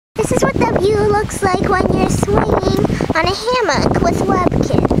this is what the view looks like when you're swinging on a hammock with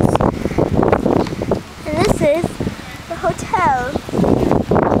Webkinz. And this is the hotel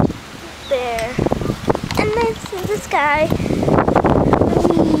there. And this is the sky.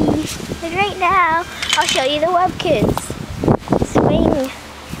 And right now, I'll show you the Webkinz swing.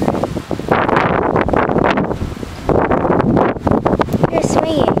 You're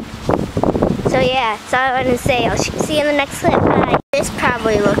swinging. So yeah, that's all I wanted to say. I'll see you in the next clip. Bye. This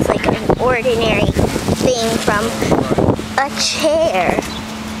probably looks like an ordinary thing from a chair.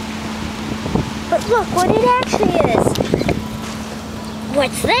 But look what it actually is.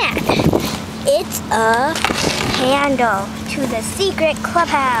 What's that? It's a handle to the secret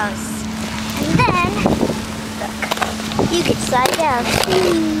clubhouse. And then, look, you can slide down.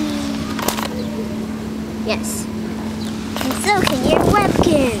 Yes. And so can your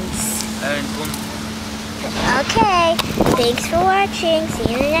Webkinz. Okay, thanks for watching. See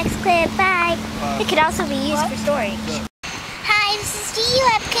you in the next clip. Bye. It could also be used for storage. Hi, this is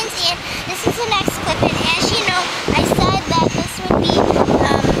Webkinz, and this is the next clip. And as you know, I said that this would be,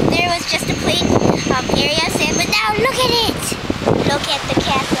 there was just a plain area of sand, but now look at it. Look at the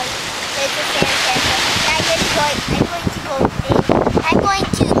castle. There's the sand castle. And I'm going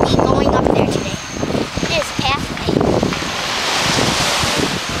to be going up there today. There's a pathway.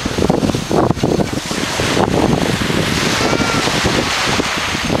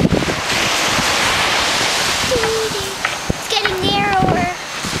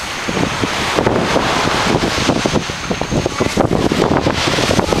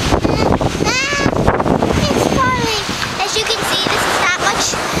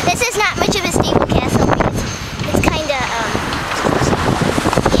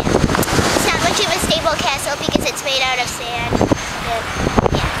 Because it's made out of sand. So,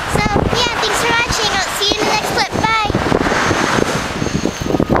 yeah, thanks for watching. I'll see you in the next clip. Bye.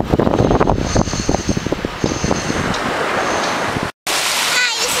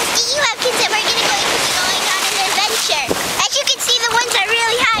 Hi, this is Webkinz, and we're going to be going on an adventure. As you can see, the winds are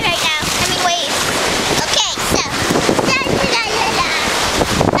really high right now. I mean, waves. Okay, so,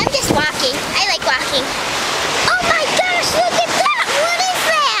 I'm just walking. I like walking. Oh my gosh, look at that! What is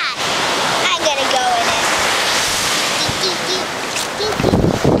that? I'm going to go in it.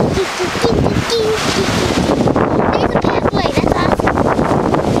 There's a pathway, that's awesome.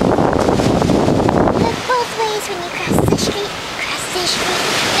 Look both ways when you cross the street.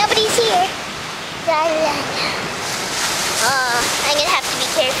 Nobody's here. Oh, I'm gonna have to be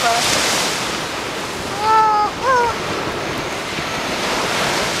careful. Oh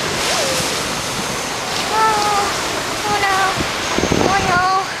no. Oh no.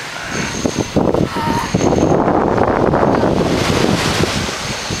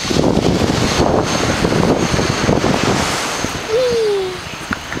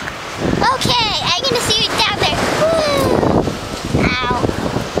 Okay, I'm gonna see you down there. Woo! Ow.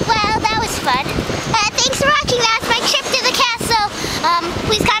 Well, that was fun. Thanks for watching. That's my trip to the castle.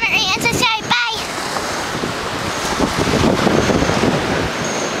 Please comment, rate, and subscribe. Bye.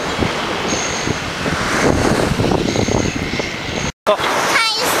 Hi,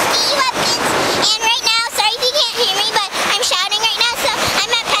 this is Webkinz, and right now, sorry if you can't hear me, but I'm shouting right now. So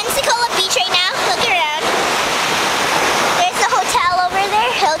I'm at Pensacola Beach right now. Look around. There's the hotel over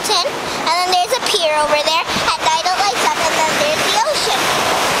there, Hilton. And then there's a pier over there. At night it lights up, and then there's the ocean.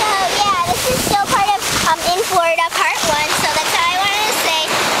 So yeah, this is still part of in Florida Part 1. So that's all I wanted to say.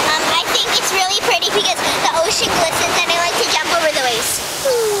 I think it's really pretty because the ocean glistens, and I like to jump over the waves.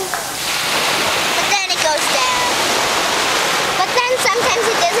 But then it goes down. But then sometimes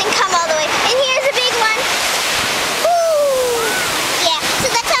it doesn't come all the way. And here's a big one. Yeah. So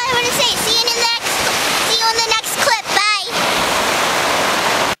that's all I want to say. See you in the next clip. Bye.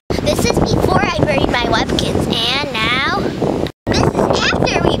 This is before I buried my Webkinz, and now this is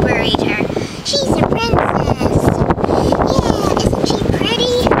after we buried her. She's a princess. Yeah, isn't she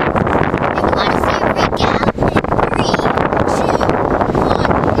pretty? And you want to see her freak out? 3, 2,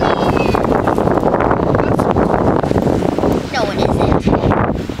 1. No one isn't.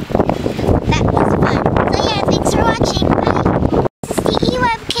 That was fun. So yeah, thanks for watching. Bye. This is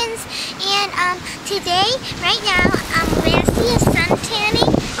Webkinz, and today, right now, we're gonna see a sun tanning.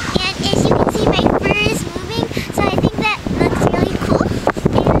 As you can see, my fur is moving, so I think that looks really cool.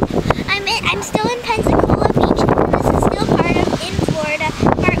 And I'm still in Pensacola Beach, and this is still part of in Florida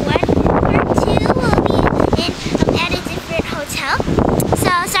Part 1. Part 2 will be at a different hotel.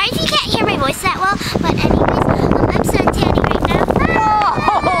 So sorry if you can't hear my voice that well, but anyways, I'm sun tanning right now.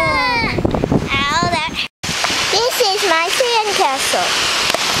 Ow, that hurt. This is my sand castle.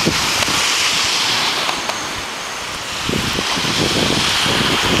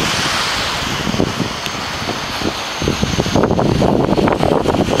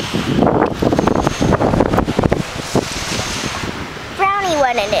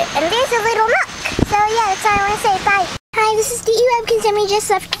 want to say bye. Hi, this is DE Webkinz, and we just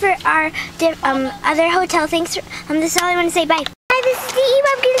left for our other hotel. Thanks. This is all I want to say. Bye. Hi, this is DE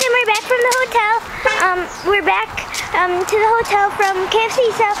Webkinz, and we're back from the hotel. We're back to the hotel from KFC.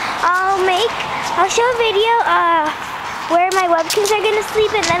 So I'll show a video where my Webkinz are gonna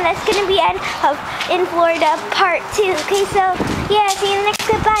sleep, and then that's gonna be end of in Florida part 2. Okay, so yeah, see you in the next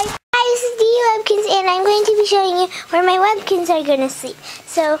clip. Bye. Hi, this is DE Webkinz, and I'm going to be showing you where my Webkinz are gonna sleep.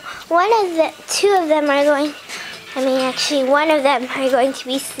 So two of them are going. Actually, one of them are going to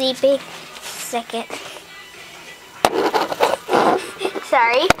be sleeping. Second.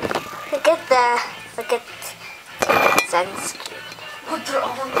 Sorry. Look at the sunscreen.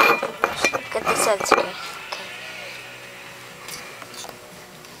 Look at the sunscreen. Okay.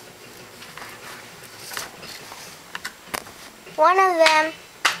 One of them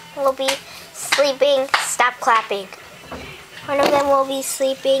will be sleeping. Stop clapping. One of them will be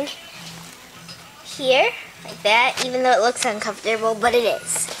sleeping here. Like that, even though it looks uncomfortable, but it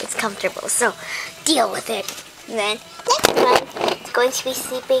is. It's comfortable, so deal with it. And then next one is going to be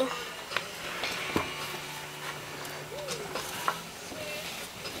sleeping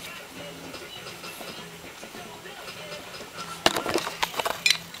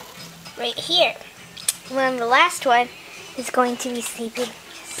right here. And then the last one is going to be sleeping.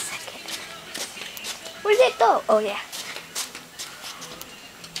 Just a second. Where'd it go? Oh yeah.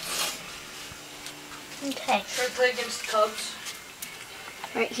 Okay. Should I play against the Cubs?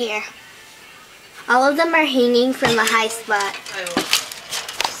 Right here. All of them are hanging from the high spot. I will.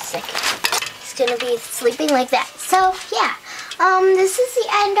 Second. It's gonna be sleeping like that. So yeah. This is the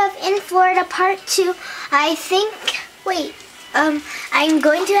end of In Florida Part 2. I think. Wait. I'm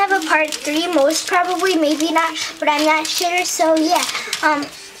going to have a Part 3, most probably, maybe not, but I'm not sure. So yeah.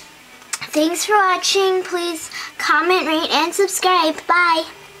 Thanks for watching. Please comment, rate, and subscribe. Bye.